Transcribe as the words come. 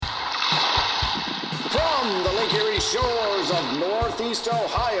From the Lake Erie shores of Northeast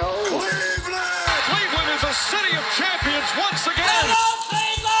Ohio, Cleveland is a city of champions once again.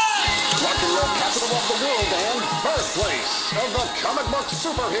 rock and roll capital of the world and birthplace of the comic book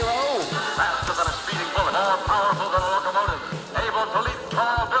superhero. Faster than a speeding bullet, more powerful than a locomotive, able to leap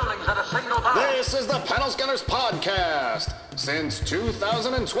tall buildings at a single bound. This is the Panel Scanners Podcast since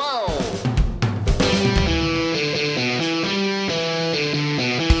 2012.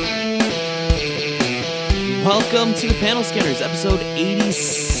 Welcome to the Panel Scanners, episode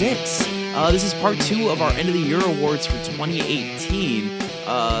 86. This is part 2 of our End of the Year Awards for 2018.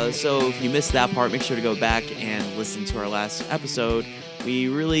 So if you missed that part, make sure to go back and listen to our last episode. We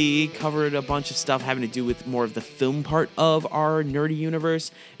really covered a bunch of stuff having to do with more of the film part of our nerdy universe,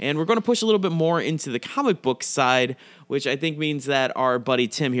 and we're going to push a little bit more into the comic book side, which I think means that our buddy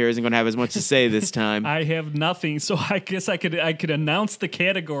Tim here isn't going to have as much to say this time. I have nothing, so I guess I could announce the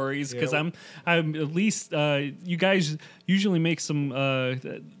categories because I'm at least you guys usually make some.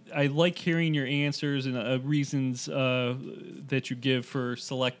 I like hearing your answers and reasons that you give for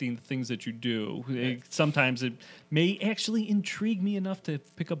selecting the things that you do. Okay. Sometimes it may actually intrigue me enough to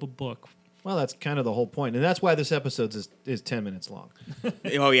pick up a book. Well, that's kind of the whole point, and that's why this episode is 10 minutes long.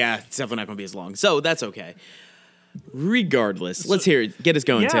 Oh yeah, it's definitely not going to be as long, so that's okay. Regardless, let's hear it. Get us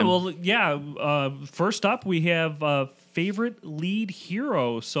going, Tim. First up, we have favorite lead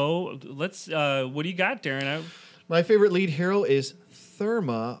hero. So let's. What do you got, Darren? My favorite lead hero is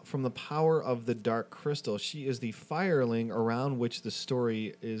Therma from The Power of the Dark Crystal. She is the fireling around which the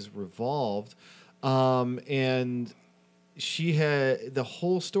story is revolved, and she had the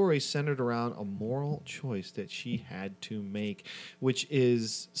whole story centered around a moral choice that she had to make, which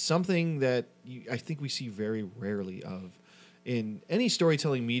is something that I think we see very rarely of in any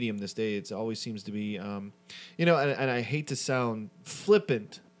storytelling medium this day. It always seems to be, and I hate to sound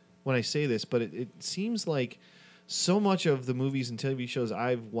flippant when I say this, but it seems like so much of the movies and TV shows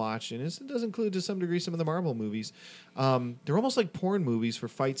I've watched, and it does include to some degree some of the Marvel movies, they're almost like porn movies for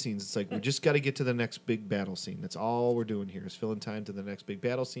fight scenes. It's like, we just got to get to the next big battle scene. That's all we're doing here is filling time to the next big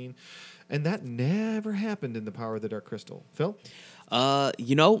battle scene. And that never happened in The Power of the Dark Crystal. Phil?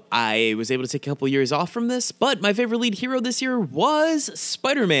 I was able to take a couple years off from this, but my favorite lead hero this year was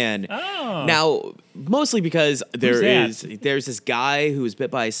Spider-Man. Oh. Now, mostly because there's this guy who was bit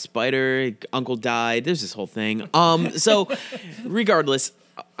by a spider, uncle died, there's this whole thing. So regardless,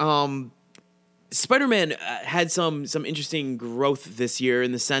 Spider-Man had some interesting growth this year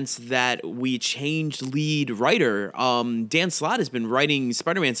in the sense that we changed lead writer. Dan Slott has been writing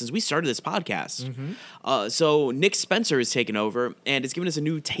Spider-Man since we started this podcast. Mm-hmm. So Nick Spencer has taken over, and it's given us a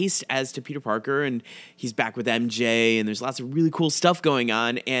new taste as to Peter Parker, and he's back with MJ, and there's lots of really cool stuff going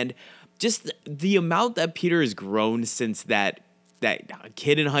on. And just the amount that Peter has grown since that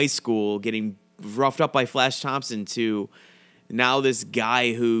kid in high school getting roughed up by Flash Thompson to now this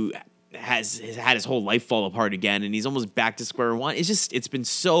guy who has had his whole life fall apart again, and he's almost back to square one. It's been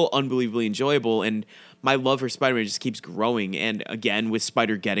so unbelievably enjoyable, and my love for Spider-Man just keeps growing. And again, with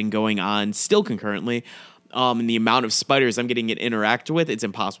Spider-Geddon going on still concurrently, and the amount of spiders I'm getting to interact with, it's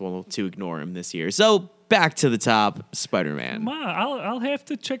impossible to ignore him this year. So back to the top, Spider-Man. I'll have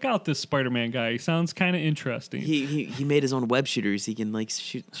to check out this Spider-Man guy. He sounds kind of interesting. He made his own web shooters. He can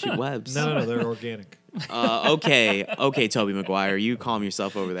shoot webs. No, they're organic. Okay, Tobey Maguire, you calm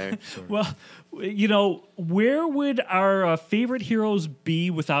yourself over there. Well, where would our favorite heroes be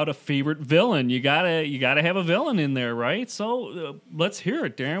without a favorite villain? You gotta have a villain in there, right? So let's hear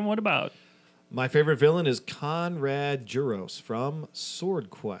it, Darren. What about? My favorite villain is Conrad Juros from Sword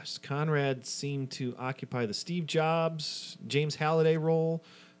Quest. Conrad seemed to occupy the Steve Jobs, James Halliday role,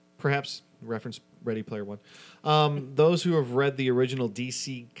 perhaps reference Ready Player One. Those who have read the original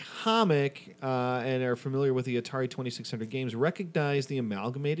DC comic and are familiar with the Atari 2600 games recognize the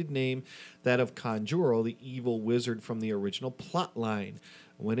amalgamated name, that of Conjuro, the evil wizard from the original plotline.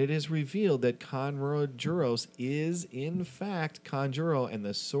 When it is revealed that Conrad Juros is, in fact, Conjuro and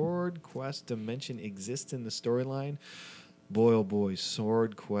the Sword Quest dimension exists in the storyline, boy, oh boy,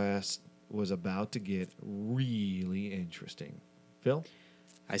 Sword Quest was about to get really interesting. Phil?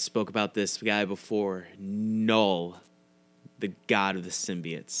 I spoke about this guy before. Null, the god of the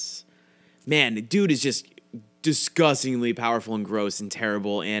symbiotes. Man, the dude is just disgustingly powerful and gross and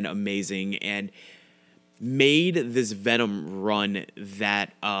terrible and amazing, and made this Venom run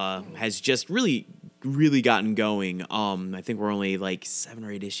that has just really, really gotten going. I think we're only like 7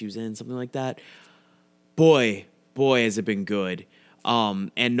 or 8 issues in, something like that. Boy, has it been good.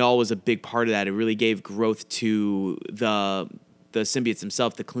 And Null was a big part of that. It really gave growth to the symbiotes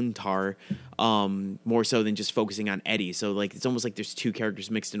themselves, the Clintar, more so than just focusing on Eddie. So like it's almost like there's 2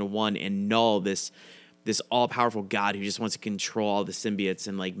 characters mixed into one, and Null, this this all-powerful god who just wants to control all the symbiotes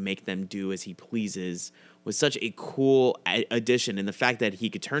and like make them do as he pleases was such a cool addition. And the fact that he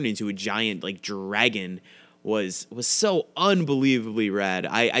could turn into a giant like dragon was so unbelievably rad.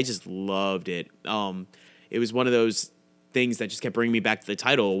 I just loved it. It was one of those things that just kept bringing me back to the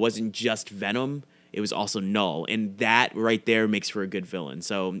title. It wasn't just Venom. It was also Null. And that right there makes for a good villain.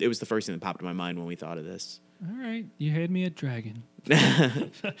 So it was the first thing that popped in my mind when we thought of this. All right, you had me at dragon.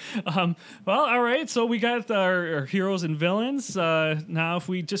 Well, all right. So we got our heroes and villains. Now, if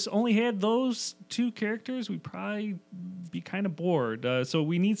we just only had those two characters, we'd probably be kind of bored. So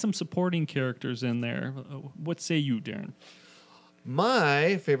we need some supporting characters in there. What say you, Darren?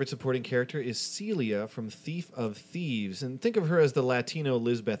 My favorite supporting character is Celia from Thief of Thieves. And think of her as the Latino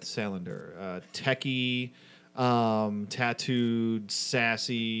Lisbeth Salander. Techie, tattooed,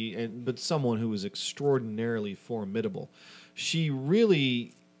 sassy, but someone who is extraordinarily formidable. She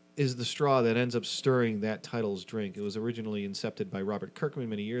really is the straw that ends up stirring that title's drink. It was originally incepted by Robert Kirkman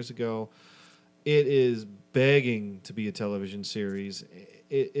many years ago. It is begging to be a television series.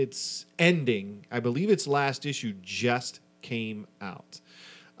 It's ending. I believe its last issue just came out.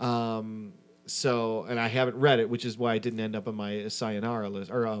 And I haven't read it, which is why it didn't end up on my sayonara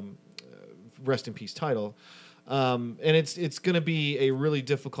list or rest in peace title. And it's going to be a really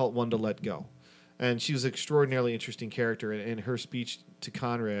difficult one to let go. And she was an extraordinarily interesting character, and her speech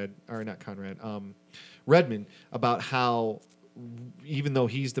to Redmond about how even though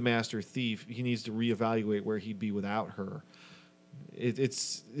he's the master thief, he needs to reevaluate where he'd be without her.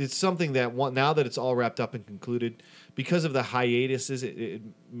 It's something that now that it's all wrapped up and concluded, because of the hiatuses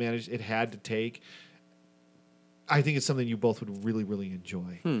it had to take, I think it's something you both would really, really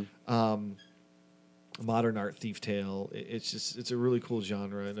enjoy. Modern art thief tale. It's a really cool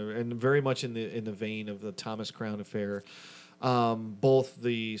genre and very much in the vein of the Thomas Crown Affair. Both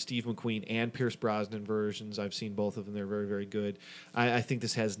the Steve McQueen and Pierce Brosnan versions, I've seen both of them. They're very, very good. I think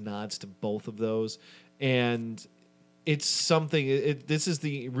this has nods to both of those, and it's something. This is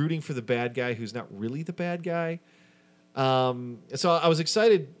the rooting for the bad guy who's not really the bad guy. So I was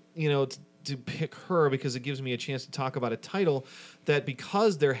excited, to pick her because it gives me a chance to talk about a title that,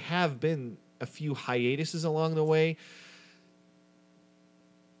 because there have been a few hiatuses along the way,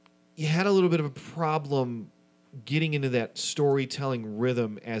 you had a little bit of a problem getting into that storytelling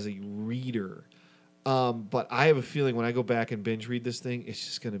rhythm as a reader. But I have a feeling when I go back and binge read this thing, it's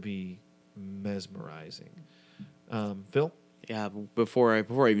just going to be mesmerizing. Phil? Yeah, before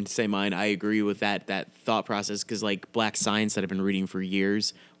I even say mine, I agree with that thought process because like Black Science that I've been reading for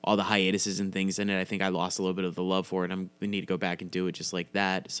years, all the hiatuses and things in it, I think I lost a little bit of the love for it. I need to go back and do it just like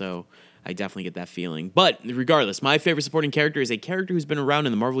that. So I definitely get that feeling. But regardless, my favorite supporting character is a character who's been around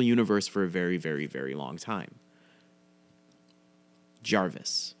in the Marvel Universe for a very, very, very long time.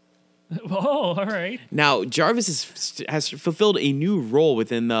 Jarvis. Oh, all right. Now, Jarvis has fulfilled a new role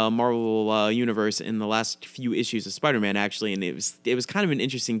within the Marvel universe in the last few issues of Spider-Man, actually, and it was kind of an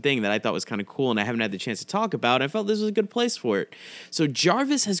interesting thing that I thought was kind of cool, and I haven't had the chance to talk about. I felt this was a good place for it. So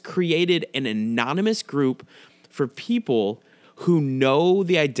Jarvis has created an anonymous group for people who know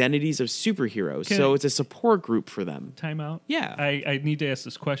the identities of superheroes. So it's a support group for them. Time out. Yeah. I need to ask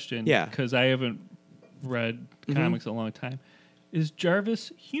this question. Yeah. Because I haven't read comics in a long time. Is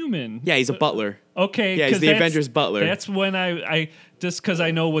Jarvis human? Yeah, he's a butler. Okay. Yeah, he's the Avengers butler. That's when I just because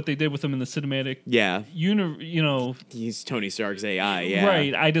I know what they did with him in the cinematic. Yeah. He's Tony Stark's AI, yeah.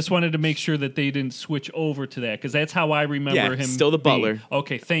 Right. I just wanted to make sure that they didn't switch over to that because that's how I remember him. Still the butler.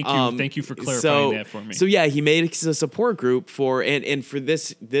 Okay, thank you. Thank you for clarifying that for me. So yeah, he made a support group for and for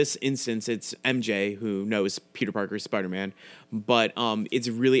this instance, it's MJ who knows Peter Parker's Spider-Man, but it's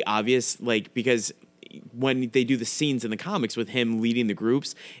really obvious because when they do the scenes in the comics with him leading the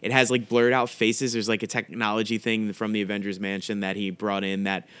groups, it has like blurred out faces. There's like a technology thing from the Avengers Mansion that he brought in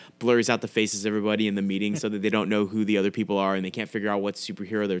that blurs out the faces of everybody in the meeting so that they don't know who the other people are and they can't figure out what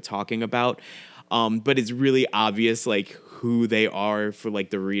superhero they're talking about. But it's really obvious like who they are for like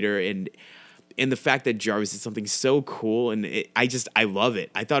the reader, and the fact that Jarvis is something so cool, and I love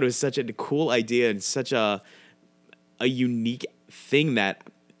it. I thought it was such a cool idea and such a unique thing that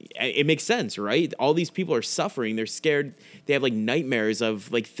it makes sense, right? All these people are suffering. They're scared. They have like nightmares of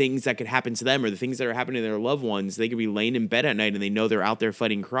like things that could happen to them or the things that are happening to their loved ones. They could be laying in bed at night and they know they're out there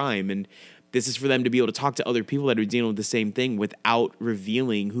fighting crime. And this is for them to be able to talk to other people that are dealing with the same thing without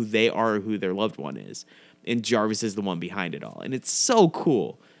revealing who they are or who their loved one is. And Jarvis is the one behind it all. And it's so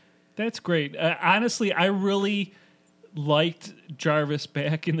cool. That's great. Honestly, I really liked Jarvis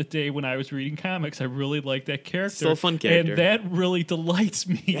back in the day when I was reading comics. I really liked that character. Still a fun character. And that really delights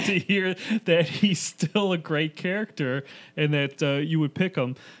me to hear that he's still a great character and that you would pick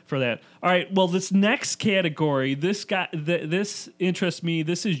him for that. All right, well, this next category, this interests me.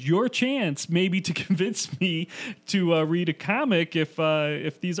 This is your chance maybe to convince me to read a comic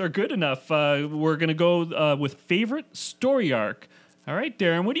if these are good enough. We're going to go with favorite story arc. All right,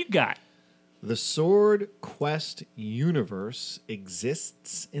 Darren, what do you got? The Sword Quest universe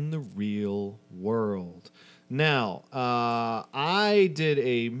exists in the real world. Now, I did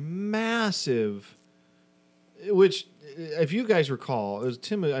a massive, which, if you guys recall, it was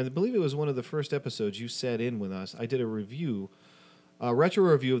Tim. I believe it was one of the first episodes you sat in with us. I did a retro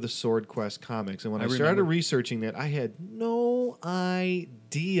review of the Sword Quest comics, and when I started researching that, I had no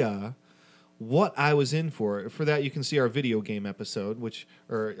idea what I was in for. For that, you can see our video game episode,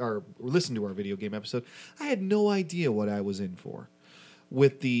 or listen to our video game episode. I had no idea what I was in for.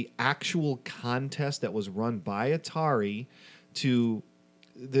 With the actual contest that was run by Atari to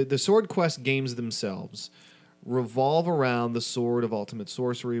the Sword Quest games themselves revolve around the Sword of Ultimate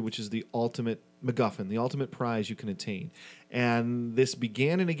Sorcery, which is the ultimate MacGuffin, the ultimate prize you can attain. And this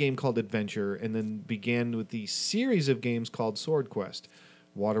began in a game called Adventure, and then began with the series of games called Sword Quest.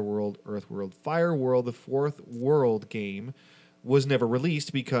 Waterworld, Earthworld, Fireworld, the fourth World game, was never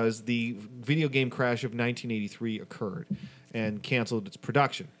released because the video game crash of 1983 occurred and canceled its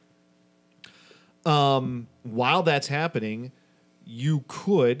production. While that's happening, you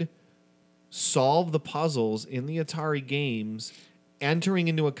could solve the puzzles in the Atari games, entering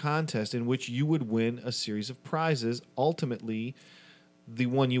into a contest in which you would win a series of prizes. Ultimately, the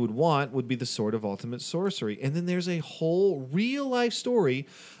one you would want would be the Sword of Ultimate Sorcery. And then there's a whole real-life story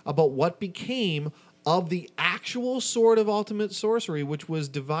about what became of the actual Sword of Ultimate Sorcery, which was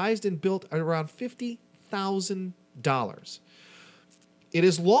devised and built at around $50,000. It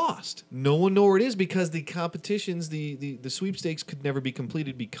is lost. No one knows where it is because the competitions, the sweepstakes could never be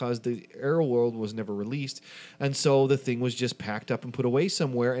completed because the Arrow World was never released. And so the thing was just packed up and put away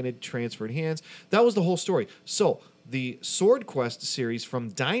somewhere, and it transferred hands. That was the whole story. So the Sword Quest series from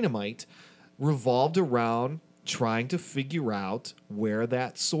Dynamite revolved around trying to figure out where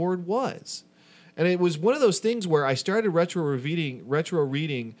that sword was. And it was one of those things where I started retro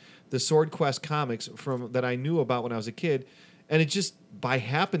reading the Sword Quest comics from that I knew about when I was a kid. And it just, by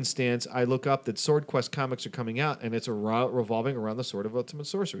happenstance, I look up that Sword Quest comics are coming out, and it's revolving around the Sword of Ultimate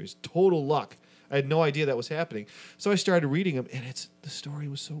Sorcery. It's total luck. I had no idea that was happening. So I started reading them, and the story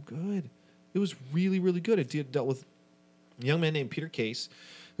was so good. It was really, really good. It dealt with a young man named Peter Case,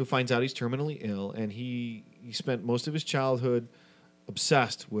 who finds out he's terminally ill, and he spent most of his childhood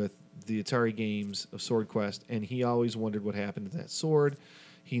obsessed with the Atari games of Sword Quest, and he always wondered what happened to that sword.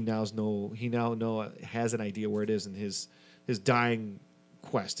 He now has an idea where it is, and his dying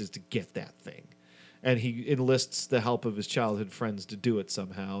quest is to get that thing. And he enlists the help of his childhood friends to do it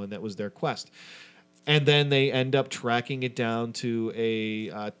somehow, and that was their quest. And then they end up tracking it down to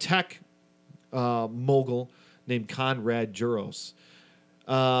a tech mogul named Conrad Juros.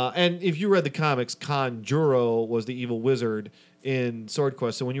 And if you read the comics, Conjuro was the evil wizard in Sword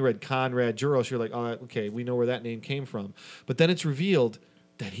Quest. So when you read Conrad Juros, you're like, oh, okay, we know where that name came from. But then it's revealed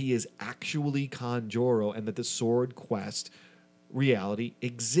that he is actually Conjuro and that the Sword Quest reality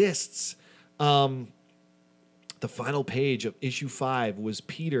exists. The final page of issue 5 was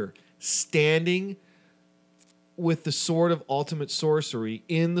Peter standing with the Sword of Ultimate Sorcery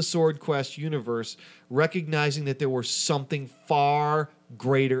in the Sword Quest universe, recognizing that there was something far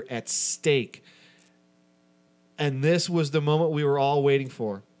greater at stake. And this was the moment we were all waiting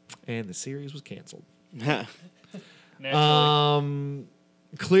for. And the series was canceled.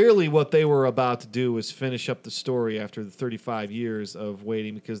 Clearly what they were about to do was finish up the story after the 35 years of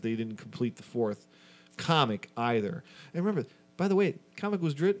waiting, because they didn't complete the fourth comic either. And remember, by the way, the comic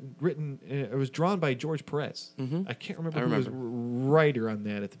was written. It was drawn by George Perez. Mm-hmm. I can't remember who was writer on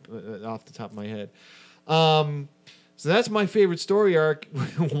that off the top of my head. So that's my favorite story arc.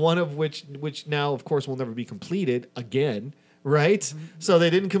 One of which now, of course, will never be completed again. Right? Mm-hmm. So they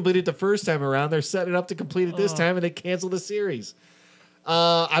didn't complete it the first time around. They're setting it up to complete it this time, and they canceled the series.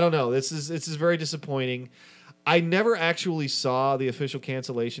 I don't know. This is very disappointing. I never actually saw the official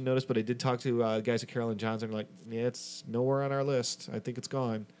cancellation notice, but I did talk to guys at Carolyn Johnson. They're like, yeah, it's nowhere on our list. I think it's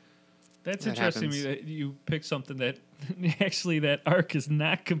gone. That's interesting to me that you picked something that actually that arc is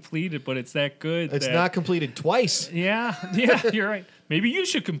not completed, but it's that good. It's not completed twice. Yeah, you're right. Maybe you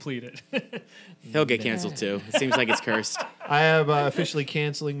should complete it. He'll get canceled too. It seems like it's cursed. I am officially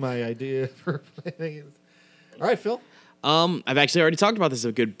canceling my idea for playing. All right, Phil. I've actually already talked about this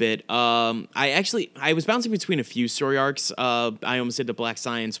a good bit. I was bouncing between a few story arcs. I almost did the Black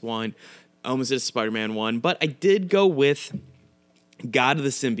Science one. I almost did a Spider-Man one, but I did go with God of the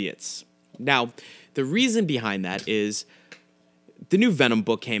Symbiotes. Now, the reason behind that is the new Venom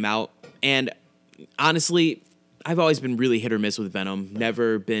book came out, and honestly, I've always been really hit or miss with Venom.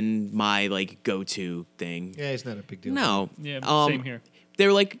 Never been my go-to thing. Yeah, it's not a big deal. No. Yeah, same here. They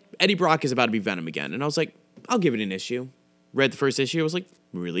were like, Eddie Brock is about to be Venom again. And I was like, I'll give it an issue. Read the first issue. I was like,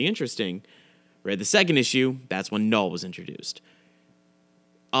 really interesting. Read the second issue. That's when Null was introduced.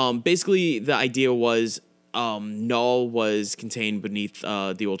 Basically, the idea was Null was contained beneath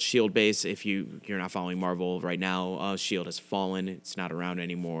the old S.H.I.E.L.D. base. If you're not following Marvel right now, S.H.I.E.L.D. has fallen. It's not around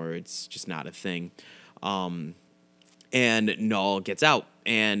anymore. It's just not a thing. And Null gets out.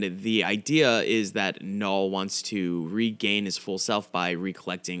 And the idea is that Null wants to regain his full self by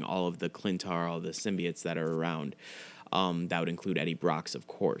recollecting all of the Clintar, all the symbiotes that are around. That would include Eddie Brock's, of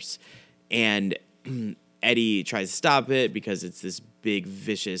course. And Eddie tries to stop it because it's this big,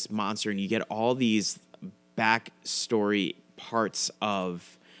 vicious monster. And you get all these backstory parts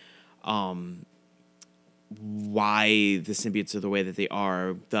of why the symbiotes are the way that they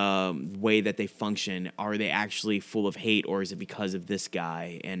are, the way that they function. Are they actually full of hate, or is it because of this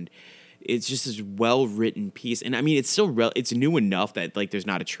guy? And it's just this well-written piece. And I mean, it's still it's new enough that there's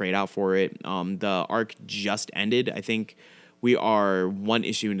not a trade out for it. The arc just ended. I think we are one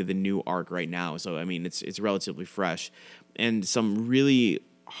issue into the new arc right now. So I mean, it's relatively fresh, and some really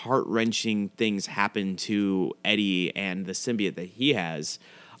heart-wrenching things happen to Eddie and the symbiote that he has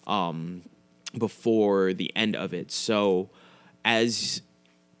before the end of it. So as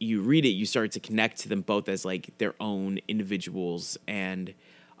you read it, you start to connect to them both as their own individuals, and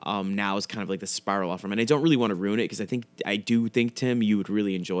now is kind of the spiral off from. And I don't really want to ruin it because I do think Tim, you would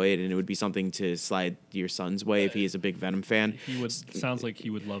really enjoy it, and it would be something to slide your son's way if he is a big Venom fan. Sounds like he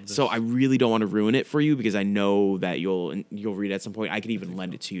would love this. So I really don't want to ruin it for you because I know that you'll read it at some point. I could even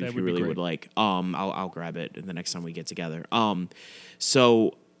lend it to you if you really would like. I'll grab it the next time we get together.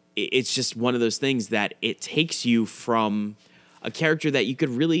 So it's just one of those things that it takes you from a character that you could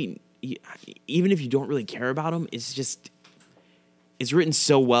really, even if you don't really care about him, it's written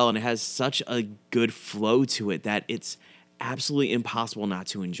so well and it has such a good flow to it that it's absolutely impossible not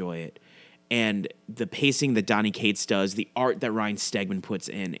to enjoy it. And the pacing that Donny Cates does, the art that Ryan Stegman puts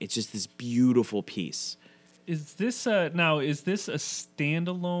in, it's just this beautiful piece. Is this a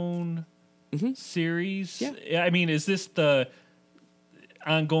standalone series? Yeah. I mean, is this the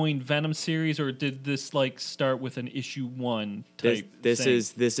ongoing Venom series, or did this start with an issue 1 type this thing?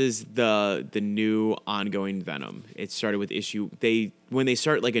 This is the new ongoing Venom. It started with when they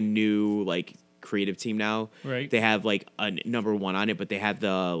start a new creative team now, right? They have a number 1 on it, but they have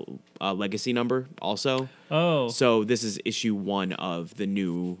the legacy number also. Oh, so this is issue 1 of the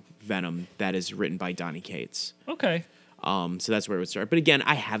new Venom that is written by Donny Cates. Okay. So that's where it would start. But again,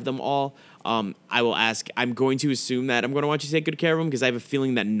 I have them all. I will ask. I'm going to assume that I'm going to want you to take good care of them because I have a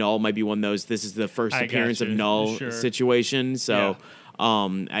feeling that Null might be one of those. This is the first appearance of Null situation. So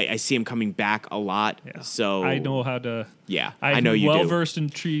I see him coming back a lot. Yeah. So I know how to. Yeah, I'm I know you well do. versed in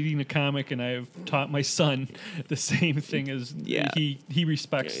treating a comic, and I've taught my son the same thing as he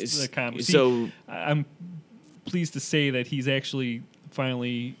respects the comic. So I'm pleased to say that he's actually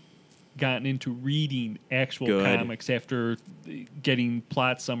finally gotten into reading actual comics after getting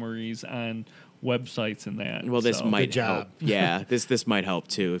plot summaries on websites and that. Well, this might Good help. job. Yeah, this might help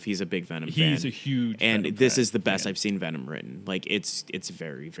too if he's a big Venom fan. He's a huge and Venom this fan. is the best I've seen Venom written. It's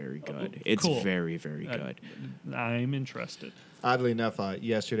very, very good. It's Cool. very, very good. I'm interested. Oddly enough,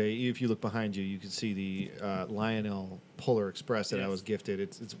 yesterday, if you look behind you, you can see the Lionel Polar Express that I was gifted.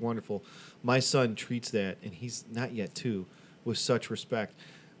 It's wonderful. My son treats that, and he's not yet 2, with such respect.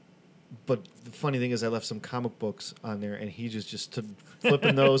 But the funny thing is I left some comic books on there, and he just stood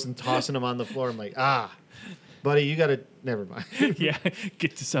flipping those and tossing them on the floor. I'm like, buddy, you got to – never mind. Yeah,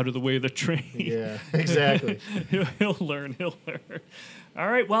 get this out of the way of the train. Yeah, exactly. He'll learn. All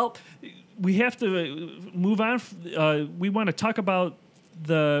right, well, we have to move on. We want to talk about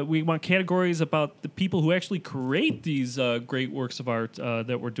we want categories about the people who actually create these great works of art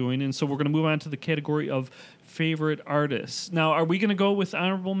that we're doing. And so we're going to move on to the category of favorite artists. Now, are we going to go with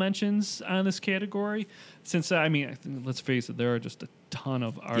honorable mentions on this category? Since, I think, let's face it, there are just a ton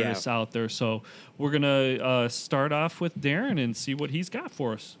of artists out there. So we're going to start off with Darren and see what he's got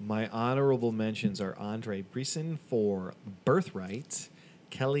for us. My honorable mentions are Andre Brisson for Birthright,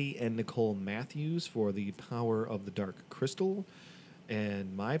 Kelly and Nicole Matthews for The Power of the Dark Crystal,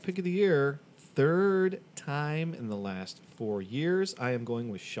 and my pick of the year, third time in the last 4 years, I am going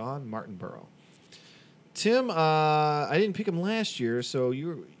with Sean Martinborough. Tim, I didn't pick him last year, so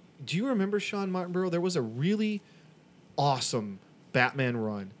do you remember Sean Martinborough? There was a really awesome Batman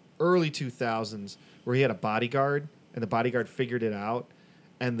run, early 2000s, where he had a bodyguard, and the bodyguard figured it out,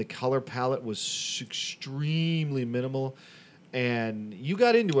 and the color palette was extremely minimal, and you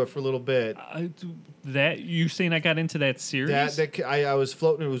got into it for a little bit. That you saying I got into that series? I was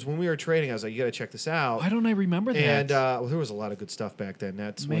floating. It was when we were trading. I was like, you got to check this out. Why don't I remember that? And there was a lot of good stuff back then.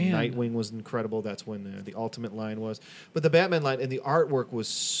 That's when Nightwing was incredible. That's when the Ultimate line was. But the Batman line and the artwork was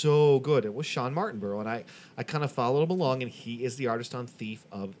so good. It was Sean Martinborough, and I kind of followed him along, and he is the artist on Thief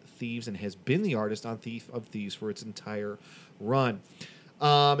of Thieves and has been the artist on Thief of Thieves for its entire run.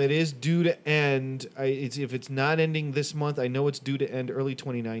 It is due to end. If it's not ending this month, I know it's due to end early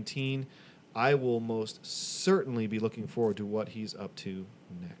 2019. I will most certainly be looking forward to what he's up to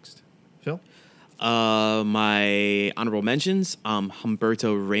next. Phil? My honorable mentions,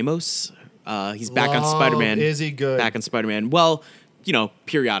 Humberto Ramos. He's back on Spider-Man. Is he good? Back on Spider-Man. Well,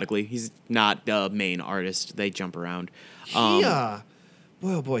 periodically. He's not the main artist. They jump around.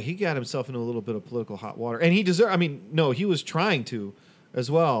 Boy, he got himself into a little bit of political hot water. And he deserved, he was trying to as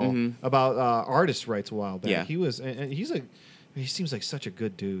well about artist rights a while back. Yeah. He was, and he seems like such a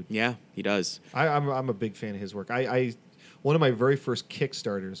good dude. Yeah, he does. I'm a big fan of his work. One of my very first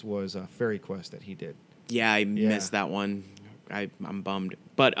Kickstarters was Fairy Quest that he did. Yeah, I missed that one. I'm bummed.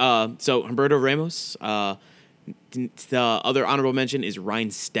 But so Humberto Ramos. The other honorable mention is Ryan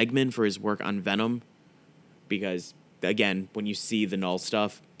Stegman for his work on Venom, because again, when you see the Null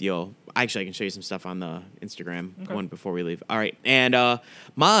stuff, I can show you some stuff on the Instagram one before we leave. All right. And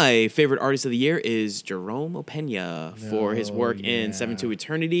my favorite artist of the year is Jerome Opeña for his work in Seven to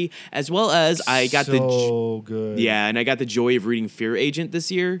Eternity, as well as I got good. Yeah, and I got the joy of reading Fear Agent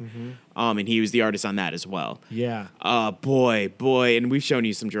this year. And he was the artist on that as well. Yeah. Boy, and we've shown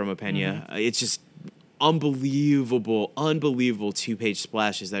you some Jerome Opeña. It's just unbelievable 2-page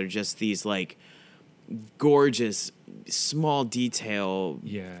splashes that are just these like gorgeous small detail.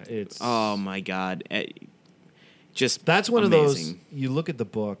 Yeah, it's oh my god, just that's one amazing. of those. You look at the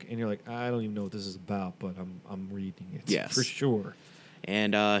book and you're like, I don't even know what this is about, but I'm reading it. Yes, for sure.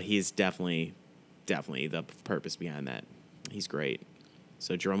 And he's definitely the purpose behind that. He's great.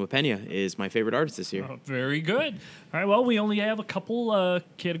 So Jerome Opeña is my favorite artist this year. Oh, very good. All right, well, we only have a couple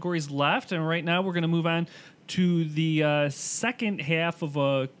categories left, and right now we're going to move on to the second half of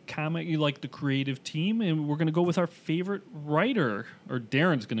a comic, like the creative team, and we're going to go with our favorite writer, or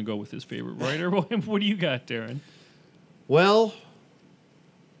Darren's going to go with his favorite writer. What do you got, Darren? Well,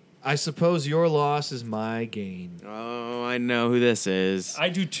 I suppose your loss is my gain. Oh, I know who this is. I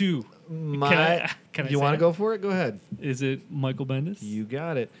do too. Can I you want to go for it? Go ahead. Is it Michael Bendis? You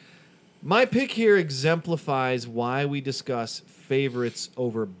got it. My pick here exemplifies why we discuss favorites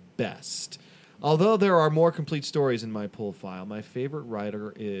over best. Although there are more complete stories in my pull file, my favorite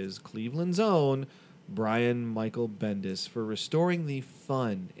writer is Cleveland's own Brian Michael Bendis for restoring the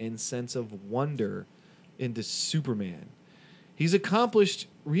fun and sense of wonder into Superman. He's accomplished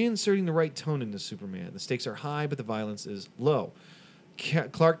reinserting the right tone into Superman. The stakes are high, but the violence is low.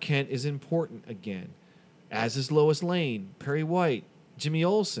 Clark Kent is important again, as is Lois Lane, Perry White, Jimmy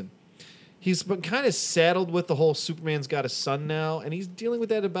Olsen. He's been kind of saddled with the whole Superman's got a son now, and he's dealing with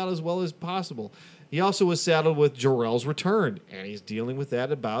that about as well as possible. He also was saddled with Jor-El's return, and he's dealing with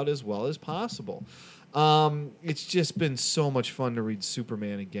that about as well as possible. It's just been so much fun to read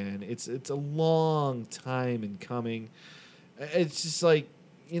Superman again. It's a long time in coming. It's just like,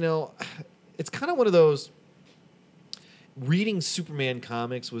 it's kind of one of those. Reading Superman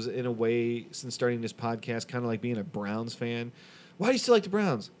comics was, in a way, since starting this podcast, kind of like being a Browns fan. Why do you still like the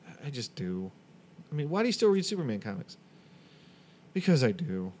Browns? I just do. Why do you still read Superman comics? Because I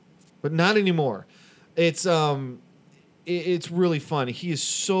do, but not anymore. It's really fun. He is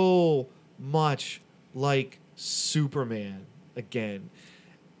so much like Superman again,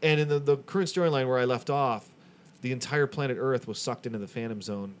 and in the current storyline where I left off, the entire planet Earth was sucked into the Phantom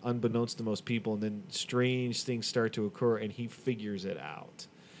Zone, unbeknownst to most people, and then strange things start to occur, and he figures it out.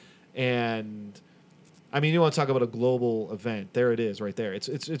 And you want to talk about a global event? There it is, right there. It's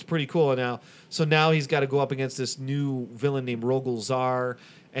pretty cool. Now he's got to go up against this new villain named Rogol Zar,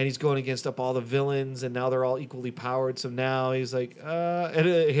 and he's going against all the villains, and now they're all equally powered. So now he's like,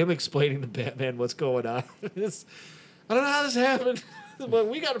 him explaining to Batman what's going on. I don't know how this happened, but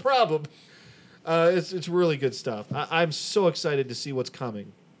we got a problem. It's really good stuff. I'm so excited to see what's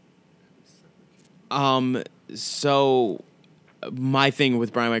coming. So my thing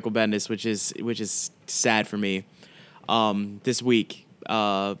with Brian Michael Bendis, which is sad for me, this week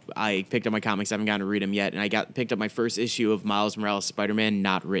I picked up my comics. I haven't gotten to read them yet, and I picked up my first issue of Miles Morales Spider-Man,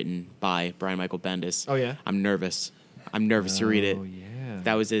 not written by Brian Michael Bendis. Oh, yeah? I'm nervous. To read it. Oh, yeah.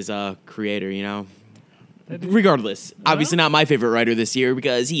 That was his creator, you know. Regardless, obviously not my favorite writer this year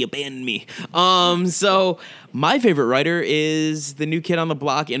because he abandoned me. So my favorite writer is the new kid on the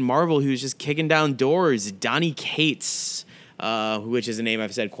block in Marvel who's just kicking down doors, Donny Cates, which is a name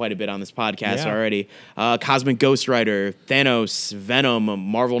I've said quite a bit on this podcast already. Cosmic Ghost Rider, Thanos, Venom,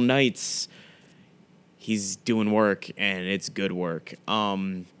 Marvel Knights. He's doing work, and it's good work.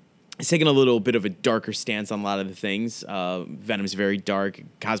 He's taking a little bit of a darker stance on a lot of the things. Venom's very dark.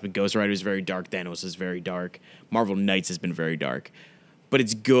 Cosmic Ghost Rider is very dark. Thanos is very dark. Marvel Knights has been very dark. But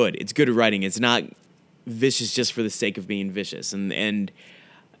it's good. It's good writing. It's not vicious just for the sake of being vicious. And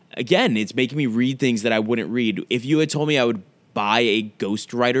again, it's making me read things that I wouldn't read. If you had told me I would buy a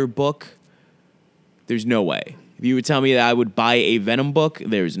Ghost Rider book, there's no way. If you would tell me that I would buy a Venom book,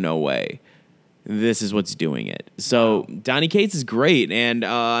 there's no way. This is what's doing it. So Donny Cates is great, and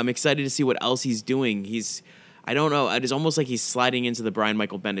I'm excited to see what else he's doing. I don't know, it's almost like he's sliding into the Brian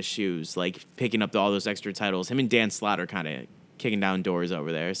Michael Bendis shoes, like picking up all those extra titles. Him and Dan Slott are kind of kicking down doors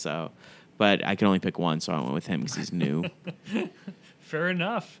over there. So, but I can only pick one, so I went with him because he's new. Fair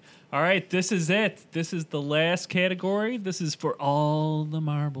enough. All right, this is it. This is the last category. This is for all the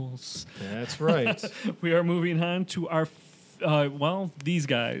marbles. That's right. We are moving on to our these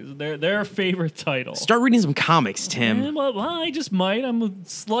guys, their favorite title. Start reading some comics, Tim. Well, I just might. I'm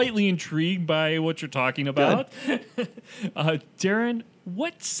slightly intrigued by what you're talking about. Darren,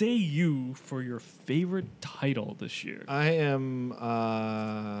 what say you for your favorite title this year? I have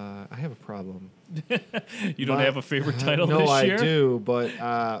a problem. You don't have a favorite title no, this year? No, I do,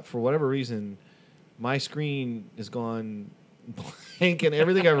 but for whatever reason, my screen is gone blank and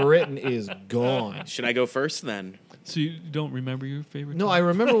everything I've written is gone. Should I go first then? So you don't remember your favorite title? No, I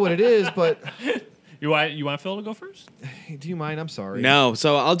remember what it is, but... You want Phil to go first? Do you mind? I'm sorry. No.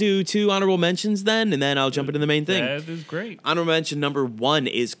 So I'll do 2 honorable mentions then, and then I'll jump into the main thing. That is great. Honorable mention number 1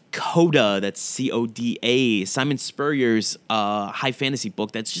 is Coda. That's Coda. Simon Spurrier's high fantasy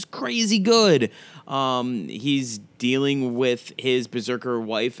book that's just crazy good. He's dealing with his berserker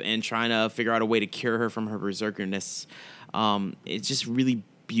wife and trying to figure out a way to cure her from her berserkerness. It's just really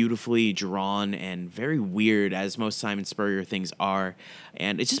beautifully drawn and very weird, as most Simon Spurrier things are,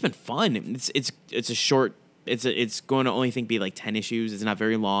 and it's just been fun. It's a short. It's going to only be like 10 issues. It's not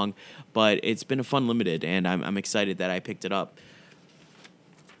very long, but it's been a fun limited, and I'm excited that I picked it up.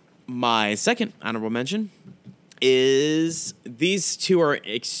 My second honorable mention is these two are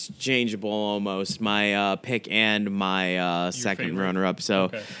exchangeable almost. My pick and my second favorite? runner-up.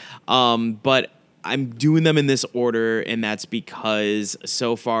 So, Okay. but I'm doing them in this order, and that's because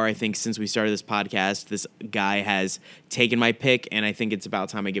so far, I think since we started this podcast, this guy has taken my pick, and I think it's about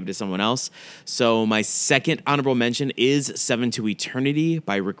time I give it to someone else. So my second honorable mention is 7 to Eternity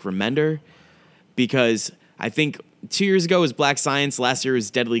by Rick Remender, because I think 2 years ago was Black Science, last year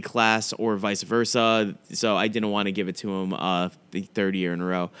was Deadly Class, or vice versa, so I didn't want to give it to him the third year in a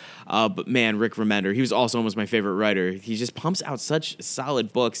row. But man, Rick Remender, he was also almost my favorite writer. He just pumps out such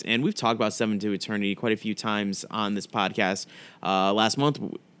solid books, and we've talked about 7 to Eternity quite a few times on this podcast. Last month,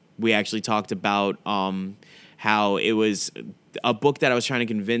 we actually talked about how it was a book that I was trying to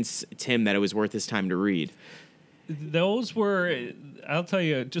convince Tim that it was worth his time to read. Those were, I'll tell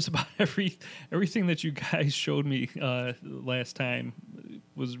you, just about everything that you guys showed me last time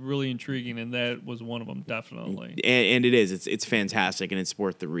was really intriguing, and that was one of them, definitely. And it is. It's fantastic, and it's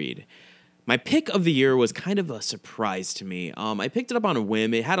worth the read. My pick of the year was kind of a surprise to me. I picked it up on a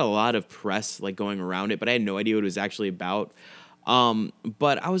whim. It had a lot of press going around it, but I had no idea what it was actually about.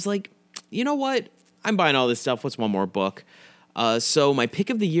 But I was like, you know what? I'm buying all this stuff. What's one more book? So my pick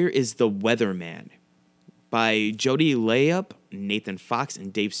of the year is The Weatherman by Jody Layup, Nathan Fox,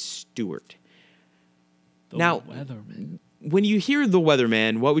 and Dave Stewart. The Now, Weatherman. When you hear The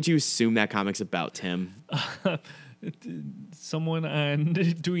Weatherman, what would you assume that comic's about, Tim? Someone on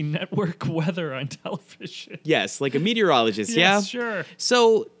doing network weather on television. Yes, like a meteorologist, Yes, yeah? sure.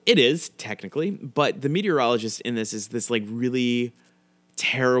 So it is, technically, but the meteorologist in this is this really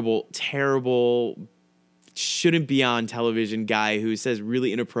terrible, shouldn't be on television guy who says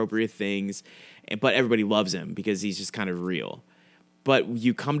really inappropriate things, but everybody loves him because he's just kind of real. But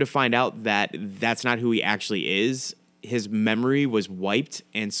you come to find out that that's not who he actually is. His memory was wiped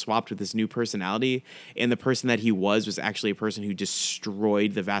and swapped with this new personality, and the person that he was actually a person who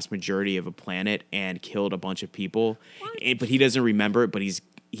destroyed the vast majority of a planet and killed a bunch of people. But he doesn't remember it, but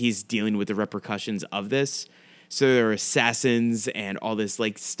he's dealing with the repercussions of this. So there are assassins and all this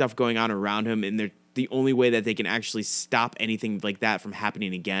like stuff going on around him, and the only way that they can actually stop anything like that from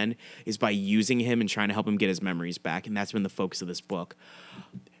happening again is by using him and trying to help him get his memories back. And that's been the focus of this book.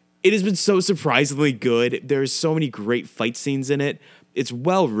 It has been so surprisingly good. There's so many great fight scenes in it. It's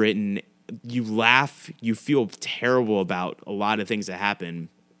well written. You laugh. You feel terrible about a lot of things that happen.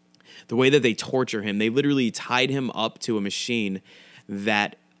 The way that they torture him, they literally tied him up to a machine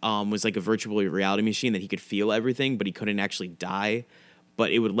that was like a virtual reality machine that he could feel everything, but he couldn't actually die.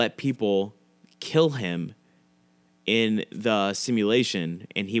 But it would let people kill him in the simulation,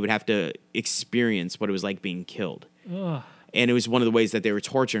 and he would have to experience what it was like being killed. Ugh. And it was one of the ways that they were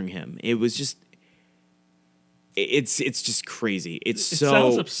torturing him. It was just, it's just crazy. It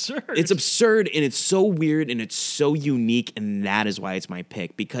sounds absurd. It's absurd, and it's so weird, and it's so unique, and that is why it's my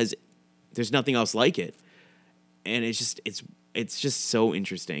pick, because there's nothing else like it. And it's just so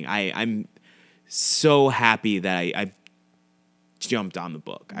interesting. I'm so happy that I jumped on the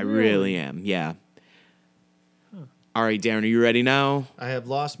book. I really am. Yeah. Huh. All right, Darren, are you ready now? I have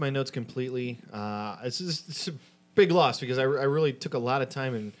lost my notes completely. It's a big loss because I really took a lot of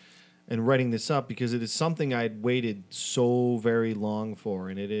time in writing this up because it is something I'd waited so very long for,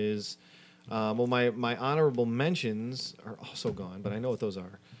 and it is my honorable mentions are also gone, but I know what those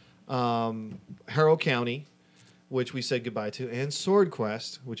are. Harrow County, which we said goodbye to, and Sword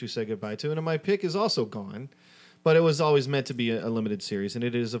Quest, which we said goodbye to, and my pick is also gone. But it was always meant to be a limited series, and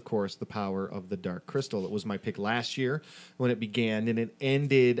it is, of course, The Power of the Dark Crystal. It was my pick last year when it began, and it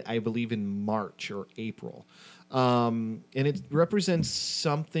ended, I believe, in March or April. And it represents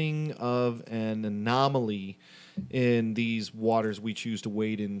something of an anomaly in these waters we choose to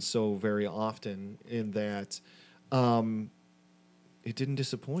wade in so very often, in that it didn't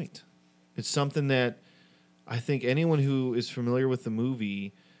disappoint. It's something that I think anyone who is familiar with the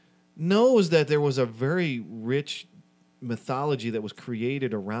movie knows that there was a very rich mythology that was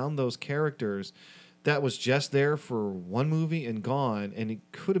created around those characters that was just there for one movie and gone, and it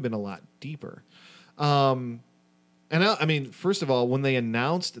could have been a lot deeper. And I mean, first of all, when they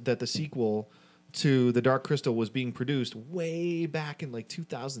announced that the sequel to The Dark Crystal was being produced way back in like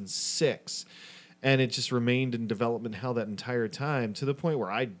 2006, and it just remained in development hell that entire time, to the point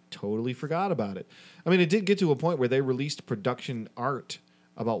where I totally forgot about it. I mean, it did get to a point where they released production art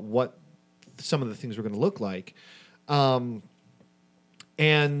about what some of the things were going to look like. And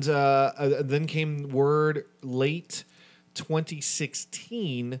then came word late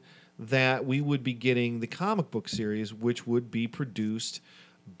 2016 that we would be getting the comic book series, which would be produced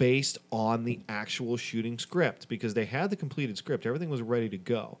based on the actual shooting script, because they had the completed script. Everything was ready to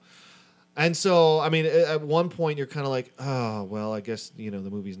go. And so, I mean, at one point you're kind of like, oh, well, I guess, the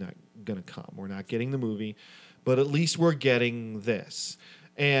movie's not going to come. We're not getting the movie, but at least we're getting this.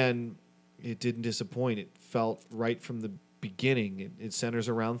 And it didn't disappoint. It felt right from the beginning. It centers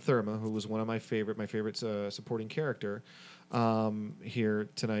around Therma, who was one of my favorite supporting character here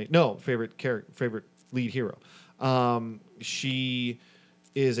tonight. No, favorite lead hero. She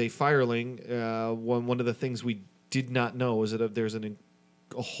is a fireling. One of the things we did not know is that there's a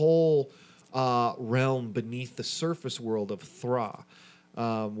whole realm beneath the surface world of Thra,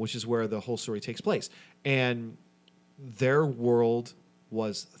 which is where the whole story takes place. And their world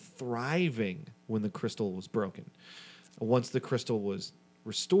was thriving when the crystal was broken. Once the crystal was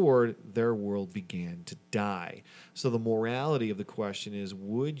restored, their world began to die. So the morality of the question is,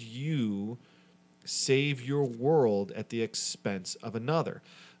 would you save your world at the expense of another?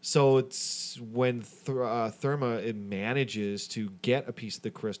 So it's when Therma manages to get a piece of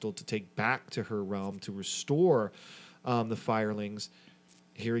the crystal to take back to her realm to restore the firelings.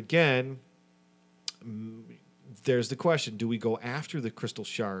 Here again, there's the question: do we go after the crystal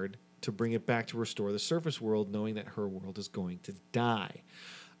shard to bring it back to restore the surface world, knowing that her world is going to die?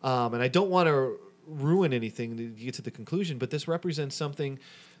 And I don't want to ruin anything to get to the conclusion, but this represents something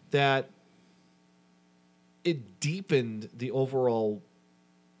that it deepened the overall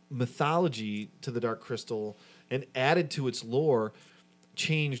mythology to the Dark Crystal and added to its lore,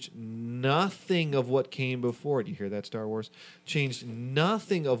 changed nothing of what came before it. You hear that, Star Wars? Changed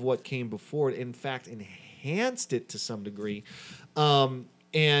nothing of what came before it. In fact, enhanced it to some degree.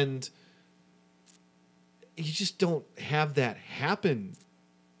 And you just don't have that happen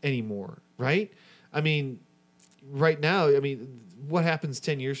anymore, right? I mean, right now, what happens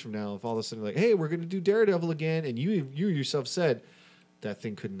 10 years from now if all of a sudden, like, hey, we're going to do Daredevil again, and you yourself said that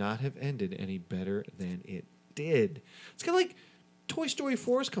thing could not have ended any better than it did. It's kind of like Toy Story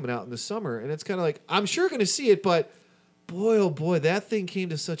 4 is coming out in the summer, and it's kind of like, I'm sure going to see it, but boy, oh boy, that thing came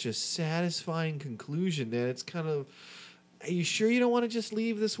to such a satisfying conclusion that it's kind of, are you sure you don't want to just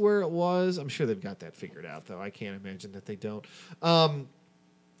leave this where it was? I'm sure they've got that figured out, though. I can't imagine that they don't. And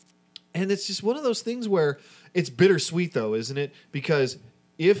it's just one of those things where it's bittersweet, though, isn't it? Because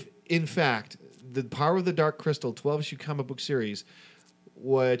if, in fact, the Power of the Dark Crystal 12-issue comic book series,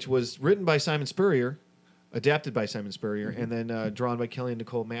 which was written by Simon Spurrier, adapted by Simon Spurrier, and then drawn by Kelly and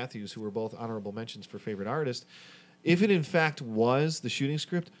Nicole Matthews, who were both honorable mentions for favorite artist, if it in fact was the shooting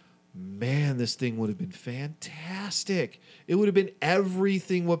script, man, this thing would have been fantastic. It would have been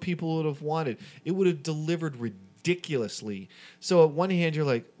everything what people would have wanted. It would have delivered ridiculously. So at one hand, you're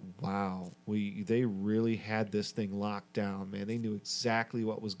like, wow, they really had this thing locked down, man. They knew exactly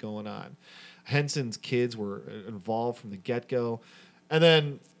what was going on. Henson's kids were involved from the get-go. And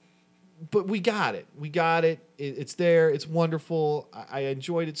then, but we got it. We got it. It's there. It's wonderful. I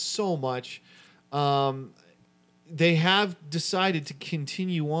enjoyed it so much. They have decided to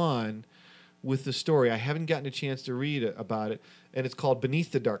continue on with the story. I haven't gotten a chance to read about it, and it's called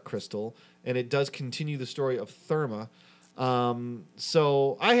Beneath the Dark Crystal, and it does continue the story of Therma.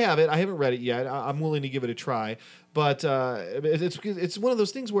 So I have it. I haven't read it yet. I'm willing to give it a try, but it's one of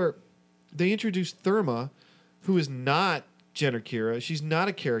those things where they introduced Therma, who is not Jenna Kira. She's not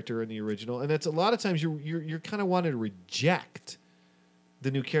a character in the original, and that's a lot of times you're kind of wanting to reject the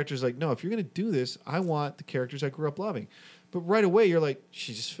new characters. Like, no, if you're going to do this, I want the characters I grew up loving. But right away, you're like,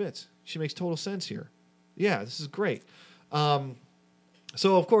 she just fits. She makes total sense here. Yeah, this is great. So,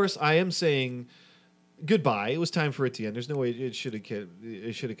 of course, I am saying goodbye. It was time for it to end. There's no way it should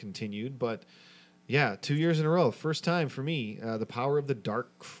have continued. But, yeah, 2 years in a row. First time for me, The Power of the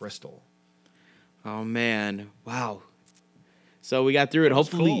Dark Crystal. Oh, man. Wow. So we got through it.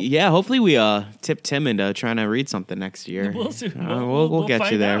 Hopefully, cool. Hopefully we tipped Tim into trying to read something next year. We'll see. We'll get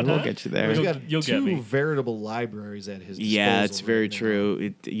find you there. out, We'll huh? get you there. He's got You'll get two me. veritable libraries at his disposal. Yeah, it's very right now.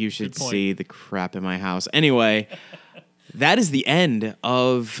 true. You should Good point. see the crap in my house. Anyway, that is the end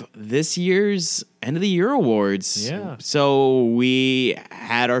of this year's End of the Year Awards. Yeah. So we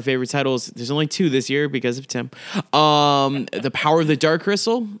had our favorite titles. There's only two this year because of Tim. The Power of the Dark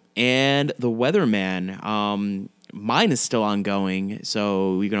Crystal and The Weatherman. Mine is still ongoing,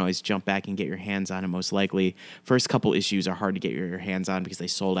 so you can always jump back and get your hands on it, most likely. First couple issues are hard to get your hands on because they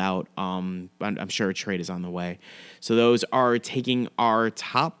sold out. I'm sure a trade is on the way. So those are taking our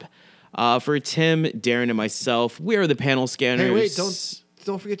top. For Tim, Darren, and myself, we are the Panel Scanners. Hey, wait,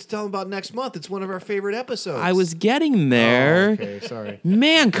 don't forget to tell them about next month. It's one of our favorite episodes. I was getting there. Oh, okay, sorry.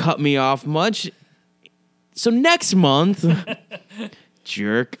 Man cut me off much. So next month...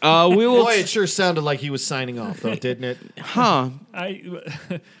 Jerk. We will. Boy, it sure sounded like he was signing off, though, didn't it? Huh.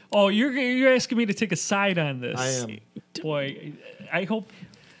 You're asking me to take a side on this. I am. Boy, I hope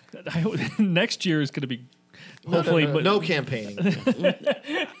next year is going to be hopefully, but No campaigning.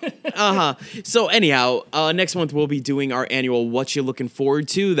 So anyhow, next month we'll be doing our annual What You Looking Forward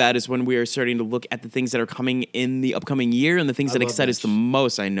To. That is when we are starting to look at the things that are coming in the upcoming year and the things that love excite us that. the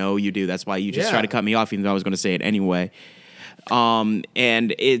most. I know you do. That's why you just Yeah. try to cut me off, even though I was going to say it anyway.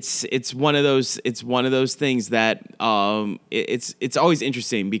 And it's one of those things that it's always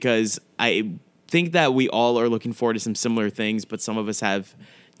interesting because I think that we all are looking forward to some similar things, but some of us have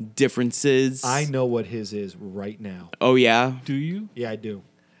differences. I know what his is right now. Oh yeah. do you? Yeah, I do.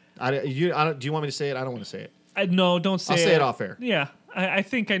 Do you want me to say it? I don't want to say it. No, don't say I'll say it off air. Yeah, I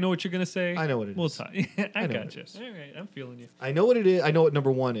think I know what you're going to say. I know what it we'll is. talk. know I got what you. it is. All right, I'm feeling you. I know what it is. I know what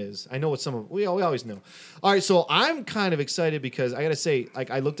number one is. I know what we always know. All right, so I'm kind of excited because I got to say,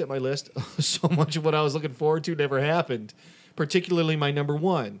 like, I looked at my list. So much of what I was looking forward to never happened. Particularly my number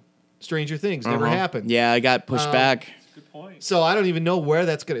one, Stranger Things, never happened. Yeah, I got pushed back. Good point. So I don't even know where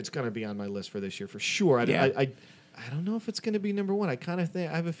that's gonna. It's gonna be on my list for this year for sure. Yeah. I don't know if it's gonna be number one. I kind of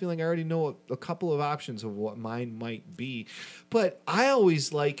think I have a feeling I already know a couple of options of what mine might be, but I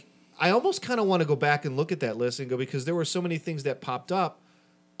almost kind of want to go back and look at that list and go because there were so many things that popped up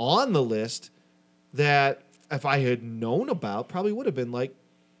on the list that if I had known about, probably would have been like,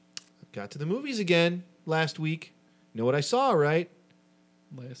 got to the movies again last week. You know what I saw, right?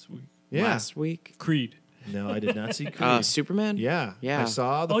 Last week, Yeah. Last week. Creed. No, I did not see Creed. Superman? Yeah. Yeah. I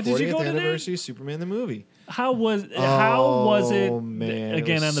saw the Oh, did you 40th go to that? anniversary of Superman the movie. How was it Man,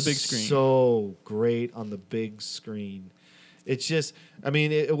 again it on the was big screen? So great on the big screen. It's just, I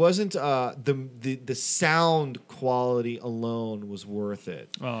mean, it wasn't the sound quality alone was worth it.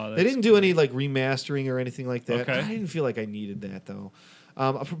 Oh, They didn't do any like remastering or anything like that. Okay. I didn't feel like I needed that though.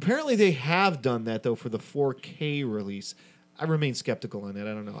 Apparently they have done that though for the 4K release. I remain skeptical on that.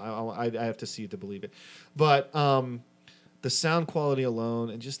 I don't know. I have to see it to believe it. But the sound quality alone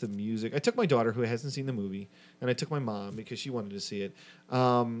and just the music. I took my daughter who hasn't seen the movie, and I took my mom because she wanted to see it.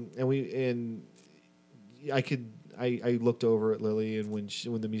 I I looked over at Lily, and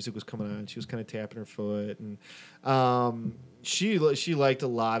when the music was coming on, she was kind of tapping her foot, and she liked a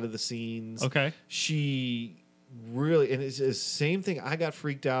lot of the scenes. Okay. She really, and it's the same thing. I got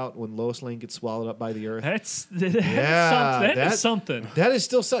freaked out when Lois Lane gets swallowed up by the earth. That's something. That is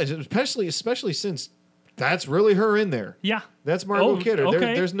still something, especially since that's really her in there. Yeah. That's Margot Kidder.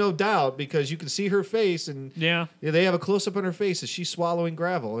 Okay. There's no doubt, because you can see her face, and they have a close up on her face as she's swallowing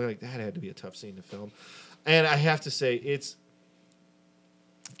gravel. Like, that had to be a tough scene to film. And I have to say, it's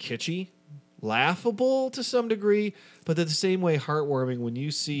kitschy, laughable to some degree, but at the same way heartwarming when you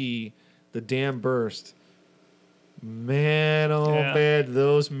see the dam burst. Man, man,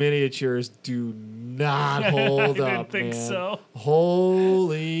 those miniatures do not hold up. I didn't think so.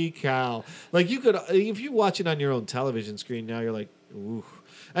 Holy cow! Like, you could, if you watch it on your own television screen now, you're like, ooh.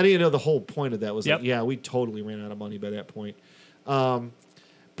 And the whole point of that was like, yeah, we totally ran out of money by that point. But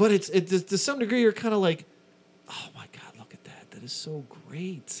it's to some degree, you're kind of like, oh my God, look at that! That is so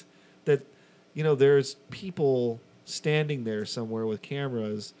great. That there's people standing there somewhere with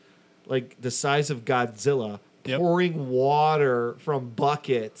cameras, like the size of Godzilla, pouring water from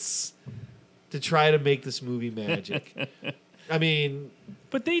buckets to try to make this movie magic. I mean,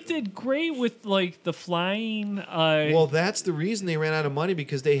 but they did great with like the flying. Well, that's the reason they ran out of money,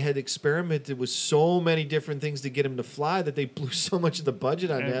 because they had experimented with so many different things to get him to fly that they blew so much of the budget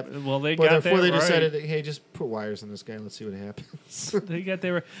on that. Well, they but got therefore that they right. decided, hey, just put wires on this guy and let's see what happens. They got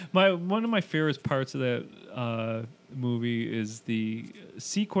there. One of my favorite parts of that movie is the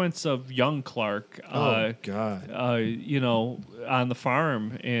sequence of young Clark. Oh God! On the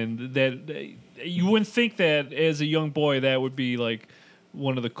farm, and that you wouldn't think that as a young boy that would be like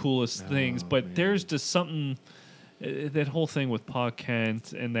one of the coolest things, but there's just something. That whole thing with Pa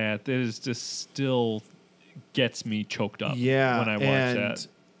Kent and that is just still gets me choked up. Yeah, when I watch that.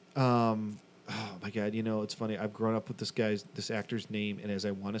 Oh my God! It's funny. I've grown up with this actor's name, and as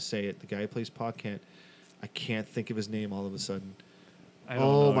I want to say it, the guy who plays Pa Kent, I can't think of his name all of a sudden.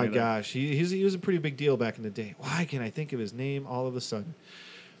 Oh my gosh, he was a pretty big deal back in the day. Why can't I think of his name all of a sudden?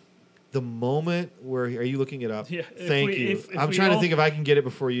 The moment where are you looking it up? Yeah, Thank you. if I'm trying to think if I can get it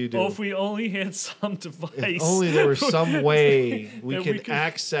before you do. Oh, if we only had some device. If only there was some way we could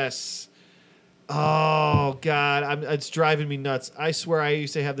access. Oh God, it's driving me nuts. I swear I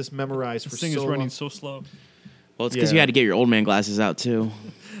used to have this memorized This for thing so is long. running so slow. Well, it's because you had to get your old man glasses out too.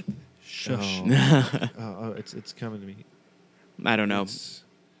 Shush. It's coming to me. I don't know.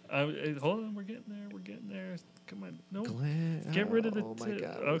 Hold on, we're getting there. Come on, no. Glenn, Get rid of the. Oh my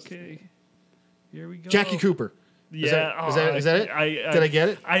God. Okay, here we go. Jackie Cooper. Yeah, Is that it? Did I get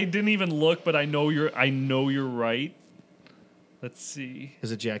it? I didn't even look, but I know you're right. Let's see.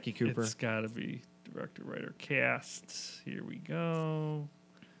 Is it Jackie Cooper? It's got to be director, writer, cast. Here we go.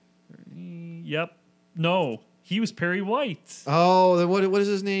 Yep. No, he was Perry White. Oh, then what is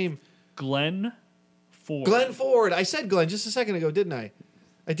his name? Glenn Ford. Glenn Ford. I said Glenn just a second ago, didn't I?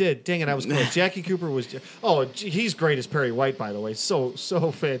 I did. Dang it, I was close. Jackie Cooper was. Oh, he's great as Perry White, by the way. So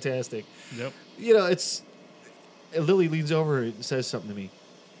fantastic. Yep. It's. Lily leans over and says something to me.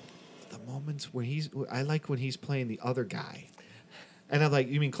 The moments where I like when he's playing the other guy. And I'm like,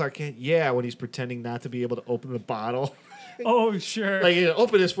 you mean Clark Kent? Yeah, when he's pretending not to be able to open the bottle. Oh, sure. Like,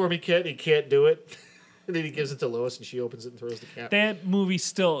 open this for me, Kent. He can't do it. And then he gives it to Lois, and she opens it and throws the cap. That movie's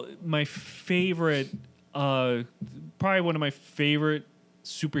still my favorite. Probably one of my favorite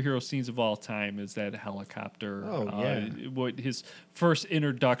superhero scenes of all time is that helicopter. Oh, yeah. What his first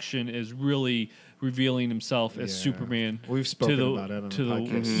introduction is really revealing himself as Superman. We've spoken about it on the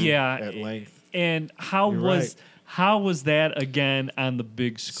podcast at length. And how was that again on the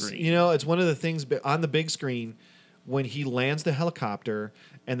big screen? It's one of the things on the big screen when he lands the helicopter,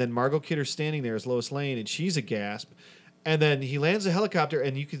 and then Margot Kidder's standing there as Lois Lane, and she's a gasp. And then he lands the helicopter,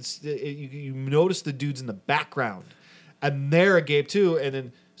 and you can you notice the dudes in the background, and they're agape too. And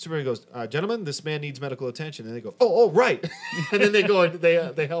then Superman goes, "Gentlemen, this man needs medical attention." And they go, "Oh, right." And then they go and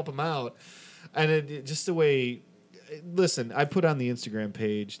they help him out. And just the way. Listen, I put on the Instagram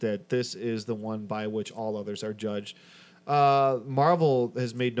page that this is the one by which all others are judged. Marvel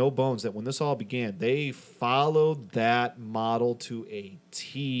has made no bones that when this all began, they followed that model to a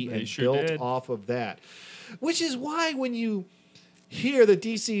T and built off of that. Which is why when you hear that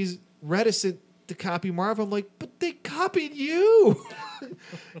DC's reticent to copy Marvel, I'm like, but they copied you.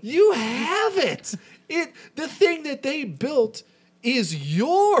 You have it. The thing that they built is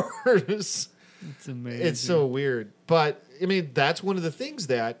yours. It's amazing. It's so weird. But, I mean, that's one of the things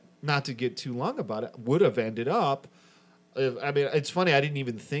that, not to get too long about it, would have ended up. I mean, it's funny. I didn't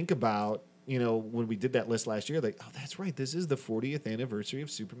even think about, when we did that list last year, like, oh, that's right. This is the 40th anniversary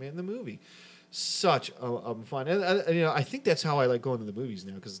of Superman the movie. such a fun. And, you know, I think that's how I like going to the movies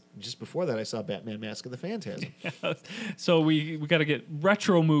now, because just before that I saw Batman: Mask of the Phantasm. So we got to get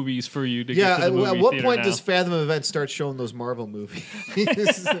retro movies for you to Yeah, get to the movie at what theater point now. does Fathom Events start showing those Marvel movies?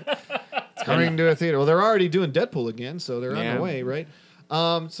 It's coming to a theater. Well, they're already doing Deadpool again, so they're on Yeah. the way, right?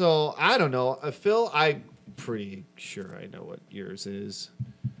 So I don't know. Phil, I'm pretty sure I know what yours is.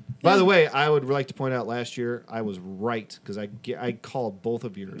 By the way, I would like to point out last year I was right, because I called both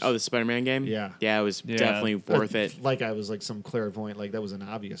of yours. Oh, the Spider-Man game? Yeah. Yeah, it was Yeah. definitely worth it. Like I was like some clairvoyant, like that was an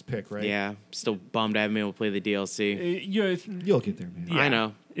obvious pick, right? Yeah. Still bummed I haven't been able to play the DLC. You'll get there, man. I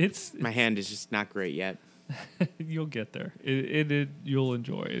know. It's My hand is just not great yet. you'll get there. You'll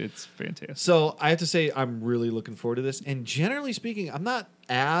enjoy it. It's fantastic. So I have to say I'm really looking forward to this. And generally speaking, I'm not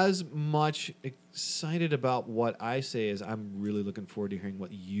as much excited about what I say as I'm really looking forward to hearing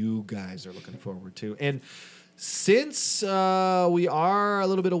what you guys are looking forward to. And since we are a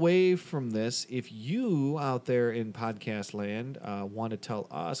little bit away from this, if you out there in podcast land want to tell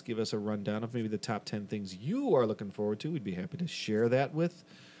us, give us a rundown of maybe the top 10 things you are looking forward to, we'd be happy to share that with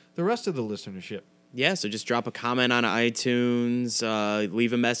the rest of the listenership. Yeah, so just drop a comment on iTunes,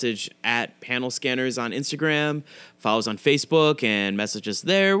 leave a message at Panel Scanners on Instagram, follow us on Facebook, and message us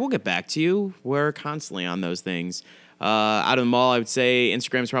there. We'll get back to you. We're constantly on those things. Out of them all, I would say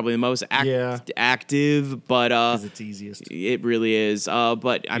Instagram's probably the most active, but Because it's easiest. it really is.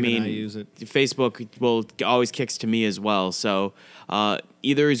 But I Even mean, I use it. Facebook always kicks to me as well. So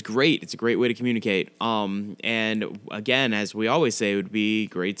either is great. It's a great way to communicate. And again, as we always say, it would be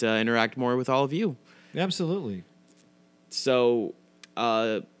great to interact more with all of you. Absolutely. So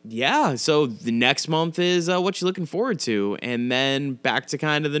yeah. So the next month is what you're looking forward to, and then back to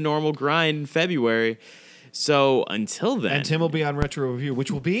kind of the normal grind in February. So until then, And Tim will be on Retro Review, which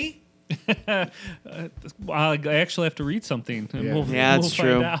will be? I actually have to read something. And Yeah. we'll that's find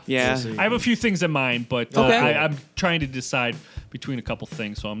true. out. Yeah. We'll see. I have a few things in mind, but Okay. I'm trying to decide between a couple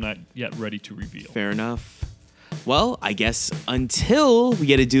things, so I'm not yet ready to reveal. Fair enough. Well, I guess until we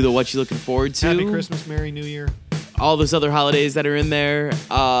get to do the what you looking forward to, Happy Christmas, Merry New Year. all those other holidays that are in there,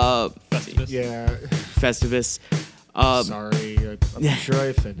 Festivus. Yeah. Festivus. Sorry. I'm sure I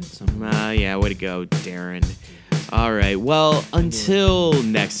offended someone. Yeah, way to go, Darren. All right. Well, until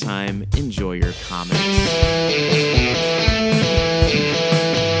next time, enjoy your comics.